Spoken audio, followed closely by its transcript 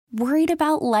Worried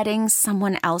about letting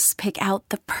someone else pick out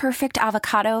the perfect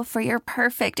avocado for your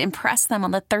perfect impress them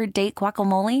on the third date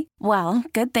guacamole? Well,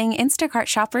 good thing Instacart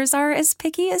shoppers are as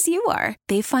picky as you are.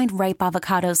 They find ripe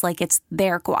avocados like it's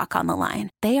their guac on the line.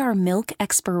 They are milk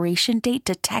expiration date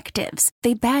detectives.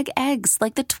 They bag eggs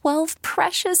like the 12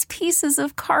 precious pieces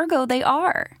of cargo they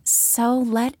are. So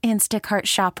let Instacart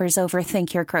shoppers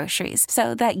overthink your groceries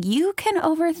so that you can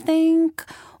overthink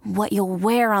what you'll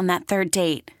wear on that third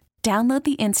date. Download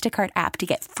the Instacart app to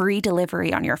get free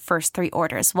delivery on your first 3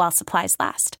 orders while supplies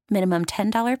last. Minimum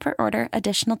 $10 per order.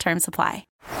 Additional terms apply.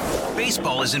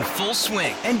 Baseball is in full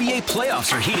swing. NBA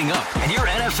playoffs are heating up, and your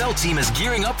NFL team is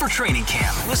gearing up for training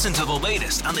camp. Listen to the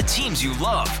latest on the teams you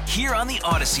love here on the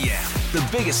Odyssey app. The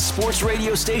biggest sports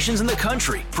radio stations in the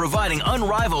country, providing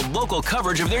unrivaled local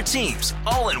coverage of their teams,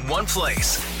 all in one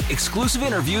place. Exclusive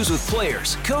interviews with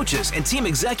players, coaches, and team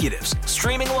executives,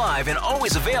 streaming live and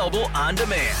always available on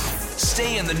demand.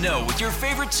 Stay in the know with your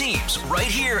favorite teams right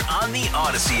here on the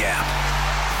Odyssey app.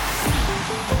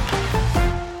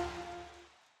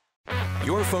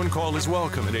 Your phone call is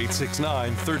welcome at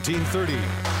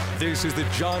 869-1330. This is the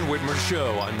John Whitmer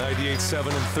Show on 98.7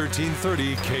 and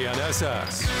 1330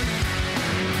 KNSS.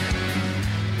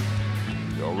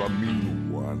 You're a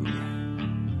mean one,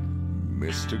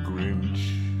 Mr.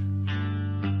 Grinch.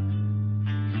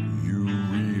 You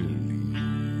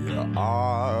really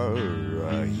are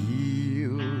a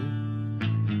heel.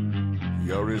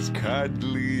 You're as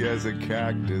cuddly as a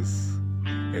cactus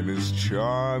and as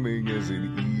charming as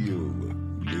an eel,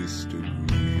 Mr.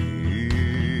 Grinch.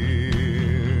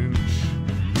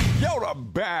 You're a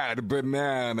bad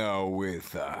banana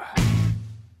with a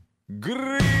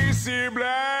greasy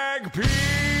black pea.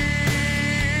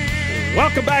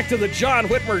 Welcome back to the John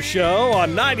Whitmer Show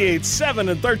on 98.7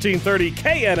 and 1330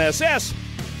 KNSS,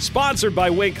 sponsored by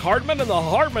Wink Hartman and the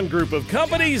Hartman Group of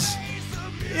Companies.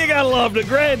 You gotta love the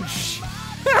Grinch.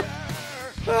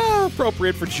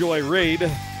 Appropriate for Joy Reid.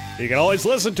 You can always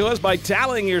listen to us by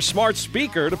dialing your smart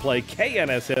speaker to play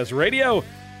KNSS Radio. If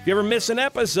you ever miss an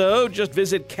episode, just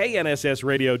visit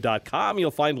knssradio.com.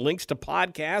 You'll find links to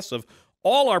podcasts of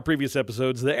all our previous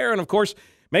episodes there. And, of course,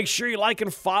 make sure you like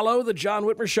and follow the John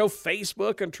Whitmer Show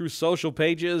Facebook and True Social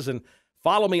pages. And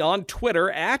follow me on Twitter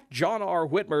at John R.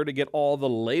 Whitmer to get all the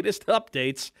latest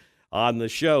updates on the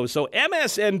show. So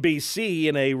MSNBC,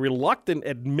 in a reluctant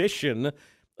admission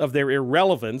of their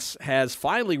irrelevance, has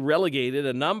finally relegated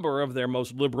a number of their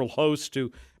most liberal hosts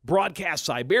to broadcast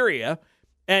Siberia.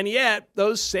 And yet,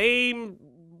 those same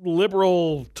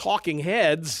liberal talking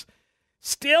heads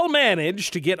still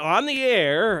manage to get on the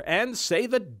air and say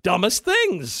the dumbest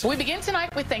things. We begin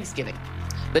tonight with Thanksgiving,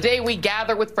 the day we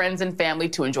gather with friends and family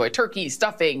to enjoy turkey,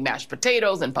 stuffing, mashed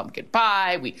potatoes, and pumpkin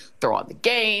pie. We throw on the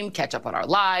game, catch up on our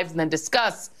lives, and then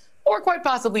discuss, or quite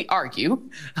possibly argue,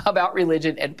 about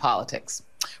religion and politics.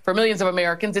 For millions of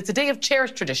Americans, it's a day of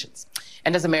cherished traditions.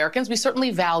 And as Americans, we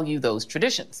certainly value those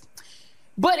traditions.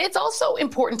 But it's also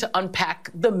important to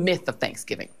unpack the myth of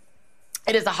Thanksgiving.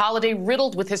 It is a holiday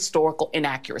riddled with historical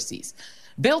inaccuracies,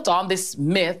 built on this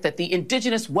myth that the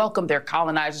indigenous welcomed their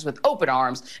colonizers with open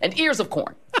arms and ears of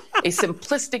corn, a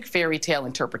simplistic fairy tale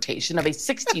interpretation of a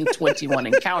 1621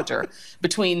 encounter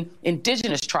between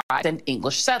indigenous tribes and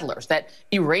English settlers that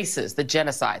erases the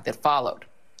genocide that followed.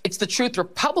 It's the truth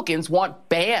Republicans want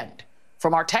banned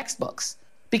from our textbooks,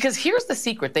 because here's the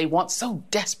secret they want so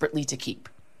desperately to keep.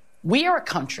 We are a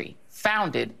country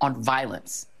founded on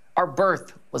violence. Our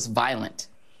birth was violent.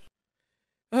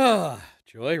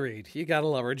 Joy Reid, you gotta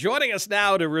love her. Joining us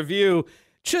now to review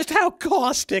just how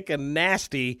caustic and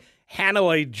nasty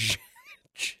Hanoi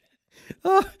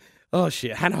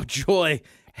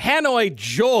Hanoi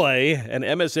Joy and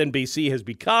MSNBC has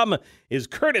become is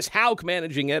Curtis Houck,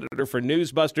 managing editor for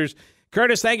Newsbusters.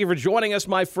 Curtis, thank you for joining us,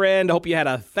 my friend. Hope you had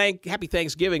a happy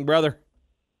Thanksgiving, brother.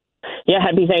 Yeah,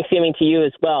 happy Thanksgiving to you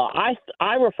as well.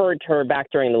 I referred to her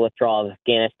back during the withdrawal of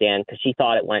Afghanistan because she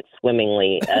thought it went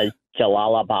swimmingly as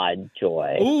Jalalabad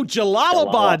Joy. Ooh,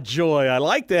 Jalalabad Joy. I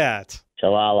like that.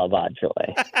 Jalalabad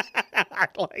Joy. I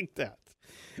like that.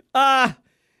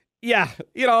 Yeah,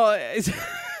 you know,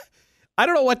 I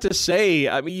don't know what to say.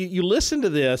 I mean, you listen to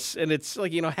this and it's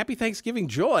like, you know, happy Thanksgiving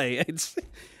Joy.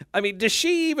 Does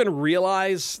she even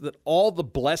realize that all the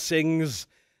blessings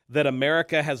that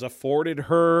America has afforded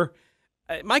her?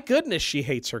 My goodness, she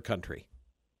hates her country.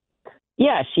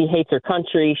 Yeah, she hates her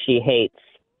country. She hates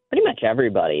pretty much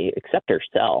everybody except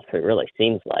herself. It really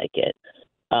seems like it.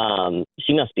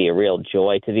 She must be a real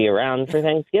joy to be around for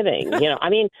Thanksgiving. You know, I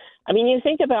mean, you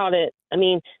think about it. I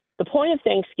mean, the point of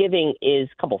Thanksgiving is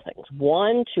a couple things.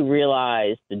 One, to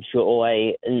realize the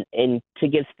joy and to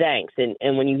give thanks.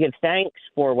 And when you give thanks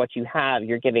for what you have,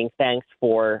 you're giving thanks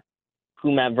for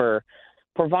whomever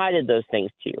provided those things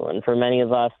to you. And for many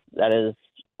of us, that is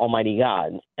Almighty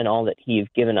God and all that He's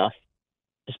given us,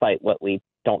 despite what we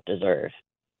don't deserve.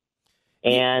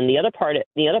 And the other part of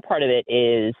it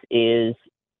is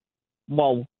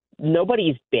well,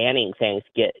 nobody's banning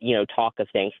talk of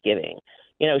Thanksgiving.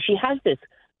 She has this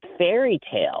fairy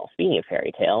tale, speaking of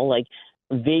fairy tale, like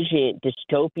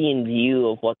dystopian view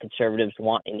of what conservatives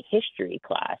want in history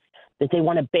class, that they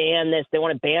want to ban this, they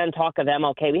want to ban talk of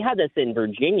MLK. We had this in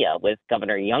Virginia with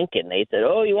Governor Youngkin. They said,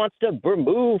 he wants to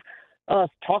remove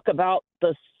talk about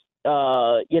the,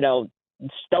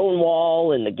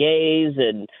 Stonewall and the gays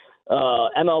and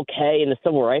MLK and the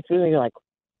civil rights movement. You're like,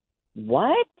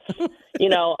 what?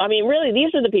 Really,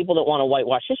 these are the people that want to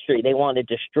whitewash history. They want to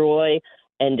destroy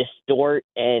and distort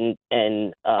and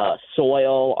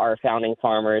soil our founding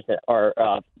farmers, our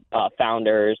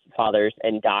founders, fathers,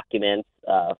 and documents.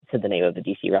 To the name of the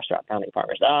DC restaurant, Founding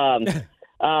Farmers. And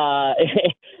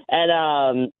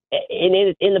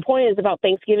the point is about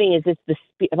Thanksgiving is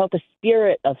about the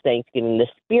spirit of Thanksgiving, the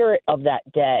spirit of that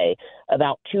day,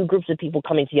 about two groups of people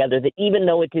coming together that even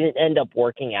though it didn't end up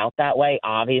working out that way,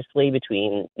 obviously,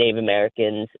 between Native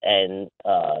Americans and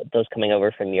those coming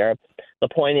over from Europe, the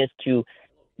point is to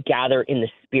gather in the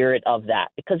spirit of that.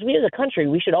 Because we as a country,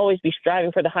 we should always be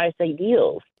striving for the highest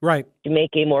ideals, right, to make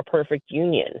a more perfect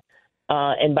union.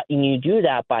 And you do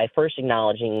that by first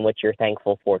acknowledging what you're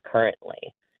thankful for currently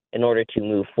in order to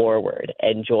move forward.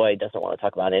 And Joy doesn't want to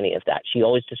talk about any of that. She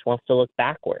always just wants to look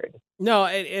backward. No,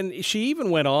 and she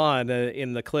even went on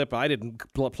in the clip. I didn't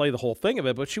play the whole thing of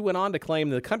it, but she went on to claim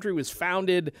the country was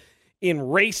founded in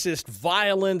racist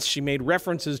violence. She made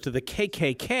references to the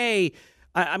KKK.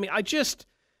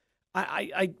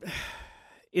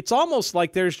 It's almost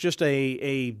like there's just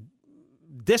a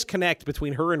disconnect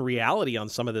between her and reality on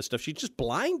some of this stuff. She's just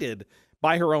blinded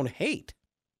by her own hate.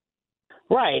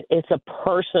 Right. It's a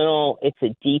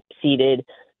deep-seated,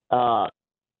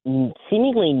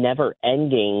 seemingly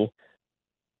never-ending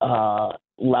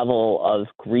level of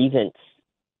grievance,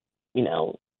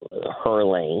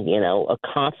 hurling, a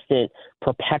constant,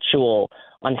 perpetual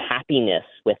unhappiness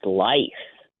with life.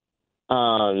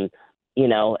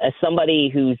 As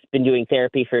somebody who's been doing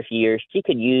therapy for a few years, she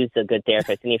could use a good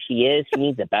therapist. And if she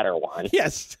needs a better one.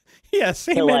 Yes.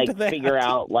 To figure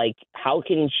out, how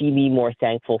can she be more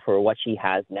thankful for what she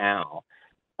has now?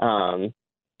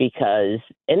 Because,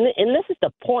 and this is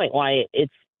the point why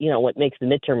it's, what makes the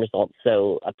midterm results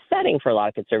so upsetting for a lot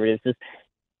of conservatives is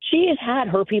she has had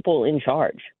her people in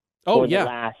charge for the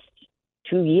last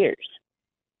 2 years,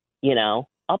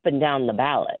 up and down the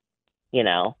ballot,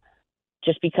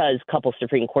 just because a couple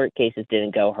Supreme Court cases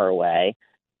didn't go her way,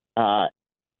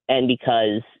 and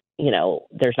because,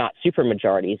 there's not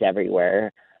supermajorities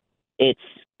everywhere, it's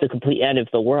the complete end of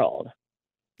the world.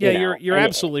 Yeah, you're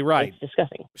absolutely right. It's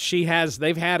disgusting.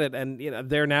 They've had it, and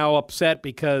they're now upset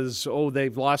because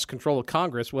they've lost control of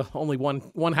Congress. Well, only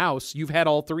one house. You've had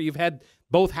all three. You've had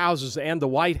both houses and the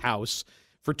White House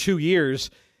for 2 years.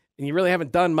 And you really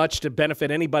haven't done much to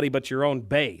benefit anybody but your own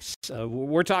base.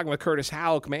 We're talking with Curtis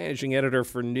Houck, managing editor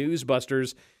for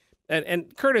Newsbusters.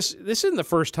 And Curtis, this isn't the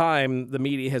first time the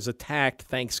media has attacked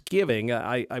Thanksgiving.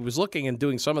 I was looking and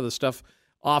doing some of the stuff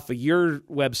off of your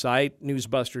website,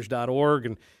 newsbusters.org,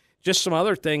 and just some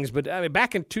other things. But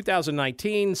back in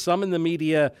 2019, some in the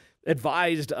media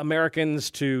advised Americans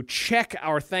to check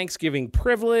our Thanksgiving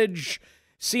privilege.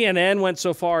 CNN went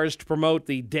so far as to promote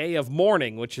the Day of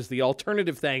Mourning, which is the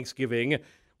alternative Thanksgiving,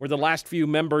 where the last few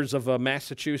members of a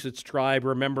Massachusetts tribe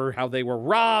remember how they were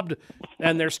robbed,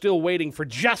 and they're still waiting for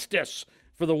justice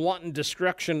for the wanton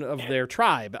destruction of their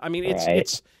tribe. I mean,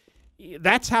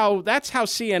 that's how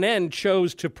CNN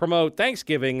chose to promote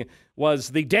Thanksgiving,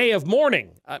 was the Day of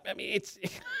Mourning. It's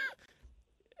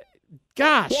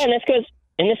gosh. Yeah,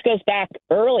 and this goes back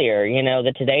earlier,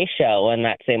 the Today Show and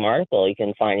that same article you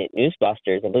can find at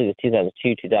Newsbusters, I believe it's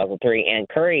 2002, 2003, Ann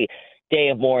Curry, Day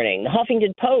of Mourning. The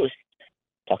Huffington Post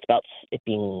talked about it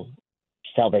being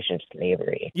salvation of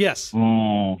slavery. Yes.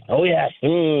 Oh, yes.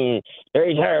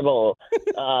 Very terrible.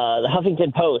 The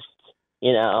Huffington Post,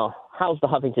 how's the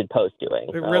Huffington Post doing?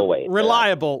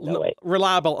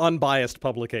 Reliable, unbiased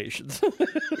publications.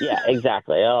 Yeah,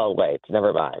 exactly. Oh, wait,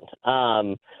 never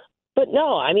mind. But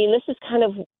no, this is kind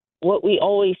of what we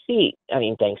always see.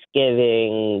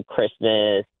 Thanksgiving,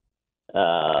 Christmas,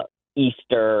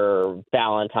 Easter,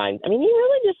 Valentine's. You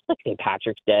really just like St.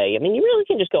 Patrick's Day. You really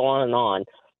can just go on.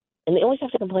 And they always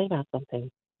have to complain about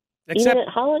something. Except, even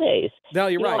at holidays. No,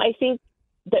 you're right. I think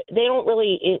they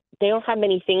don't have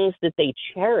many things that they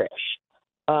cherish.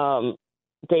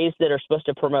 Days that are supposed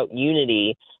to promote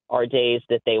unity are days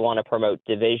that they want to promote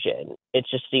division. It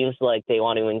just seems like they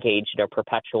want to engage in a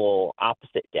perpetual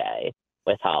opposite day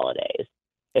with holidays.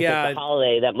 If it's a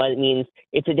holiday, that means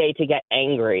it's a day to get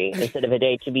angry instead of a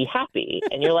day to be happy.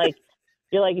 And you're like,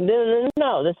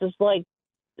 no, this is like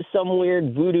some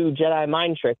weird voodoo Jedi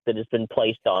mind trick that has been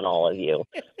placed on all of you.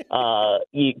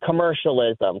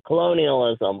 Commercialism,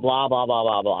 colonialism, blah, blah, blah,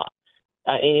 blah, blah.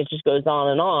 And it just goes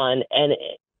on. And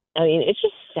it's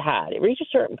just sad. It reaches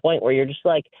a certain point where you're just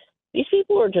like, these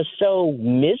people are just so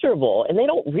miserable and they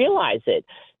don't realize it.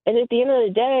 And at the end of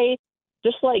the day,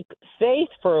 just like faith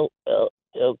for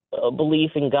a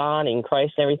belief in God and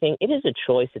Christ and everything, it is a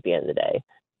choice at the end of the day.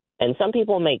 And some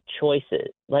people make choices.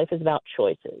 Life is about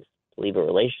choices. To leave a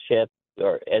relationship,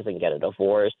 or as in get a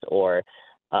divorce, or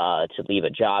to leave a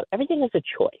job. Everything is a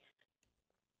choice.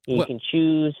 You can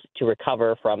choose to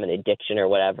recover from an addiction or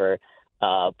whatever.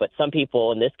 But some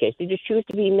people, in this case, they just choose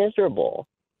to be miserable.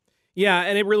 Yeah,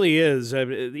 and it really is.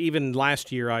 Even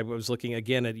last year, I was looking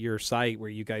again at your site where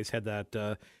you guys had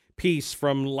that piece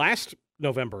from last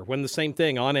November when the same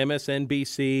thing on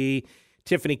MSNBC.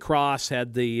 Tiffany Cross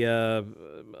had the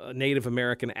Native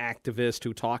American activist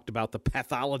who talked about the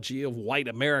pathology of white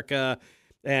America.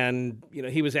 And,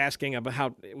 he was asking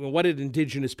about what did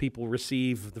indigenous people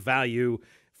receive the value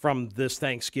from this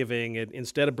Thanksgiving. And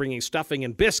instead of bringing stuffing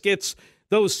and biscuits,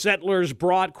 those settlers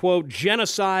brought, quote,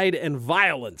 genocide and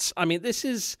violence. I mean, this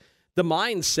is the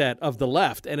mindset of the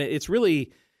left. And it's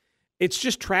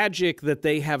just tragic that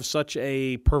they have such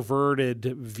a perverted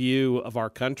view of our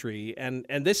country. And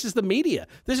this is the media.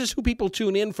 This is who people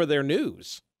tune in for their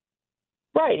news.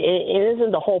 Right. It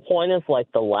isn't the whole point of like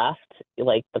the left,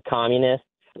 like the communists,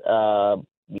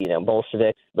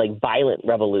 Bolsheviks, like violent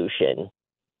revolution,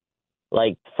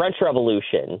 like French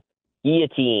Revolution,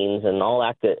 guillotines and all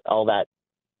that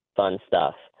fun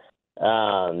stuff.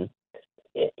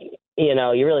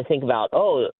 You really think about,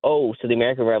 so the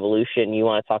American Revolution, you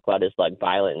want to talk about is like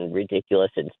violent and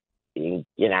ridiculous and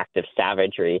inactive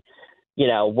savagery.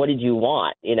 What did you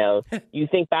want? You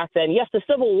think back then, yes, the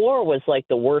Civil War was like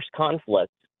the worst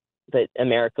conflict that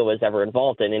America was ever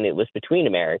involved in, and it was between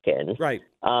Americans. Right.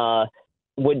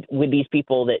 Would these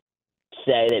people that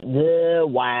say that,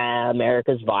 wow,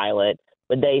 America's violent,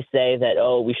 would they say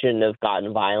that, we shouldn't have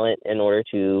gotten violent in order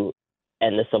to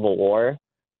end the Civil War?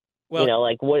 Well,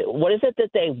 what is it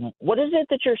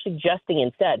that you're suggesting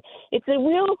instead? It's a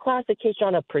real classic case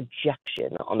on a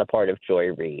projection on the part of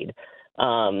Joy Reid.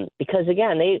 Because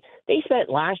again, they spent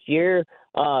last year,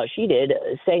 saying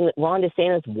that Ron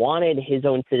DeSantis wanted his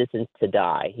own citizens to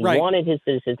die. He wanted his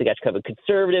citizens to catch COVID.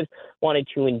 Conservatives wanted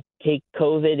to take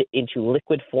COVID into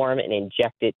liquid form and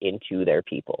inject it into their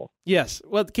people. Yes.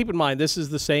 Well, keep in mind, this is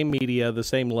the same media, the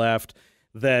same left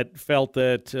that felt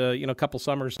that, a couple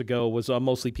summers ago was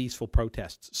mostly peaceful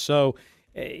protests. So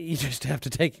you just have to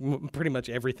take pretty much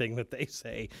everything that they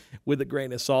say with a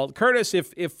grain of salt. Curtis,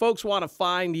 if folks want to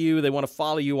find you, they want to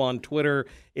follow you on Twitter,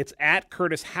 it's at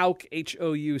Curtis Houck,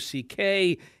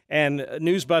 Houck. And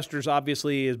Newsbusters,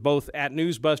 obviously, is both at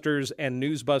Newsbusters and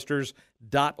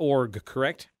newsbusters.org,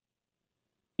 correct?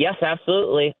 Yes,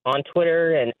 absolutely. On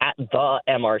Twitter and at the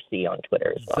MRC on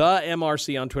Twitter as well. The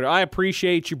MRC on Twitter. I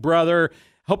appreciate you, brother.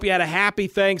 Hope you had a happy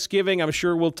Thanksgiving. I'm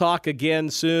sure we'll talk again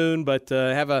soon, but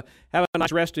have a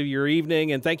nice rest of your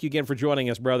evening, and thank you again for joining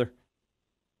us, brother.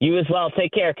 You as well.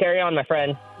 Take care. Carry on, my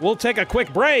friend. We'll take a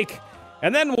quick break,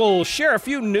 and then we'll share a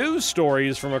few news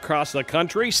stories from across the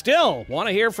country. Still, want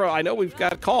to hear from, I know we've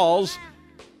got calls.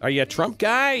 Are you a Trump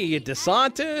guy? Are you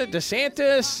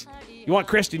DeSantis? You want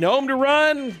Kristi Noem to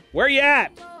run? Where you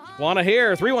at? Want to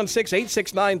hear?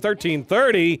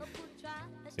 316-869-1330.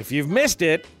 If you've missed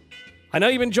it, I know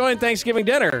you've enjoyed Thanksgiving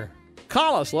dinner.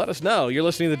 Call us. Let us know. You're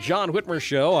listening to The John Whitmer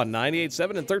Show on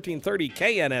 98.7 and 1330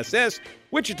 KNSS,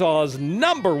 Wichita's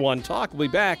 #1 talk. We'll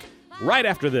be back right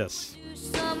after this.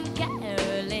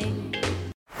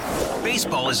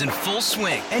 Baseball is in full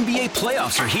swing. NBA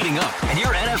playoffs are heating up, and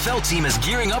your NFL team is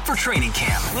gearing up for training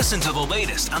camp. Listen to the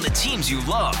latest on the teams you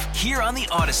love here on the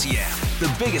Odyssey app.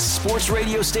 The biggest sports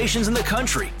radio stations in the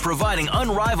country, providing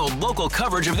unrivaled local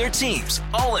coverage of their teams,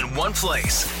 all in one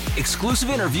place. Exclusive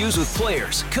interviews with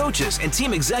players, coaches, and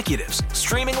team executives,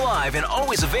 streaming live and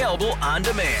always available on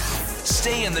demand.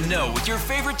 Stay in the know with your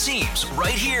favorite teams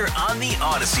right here on the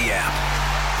Odyssey app.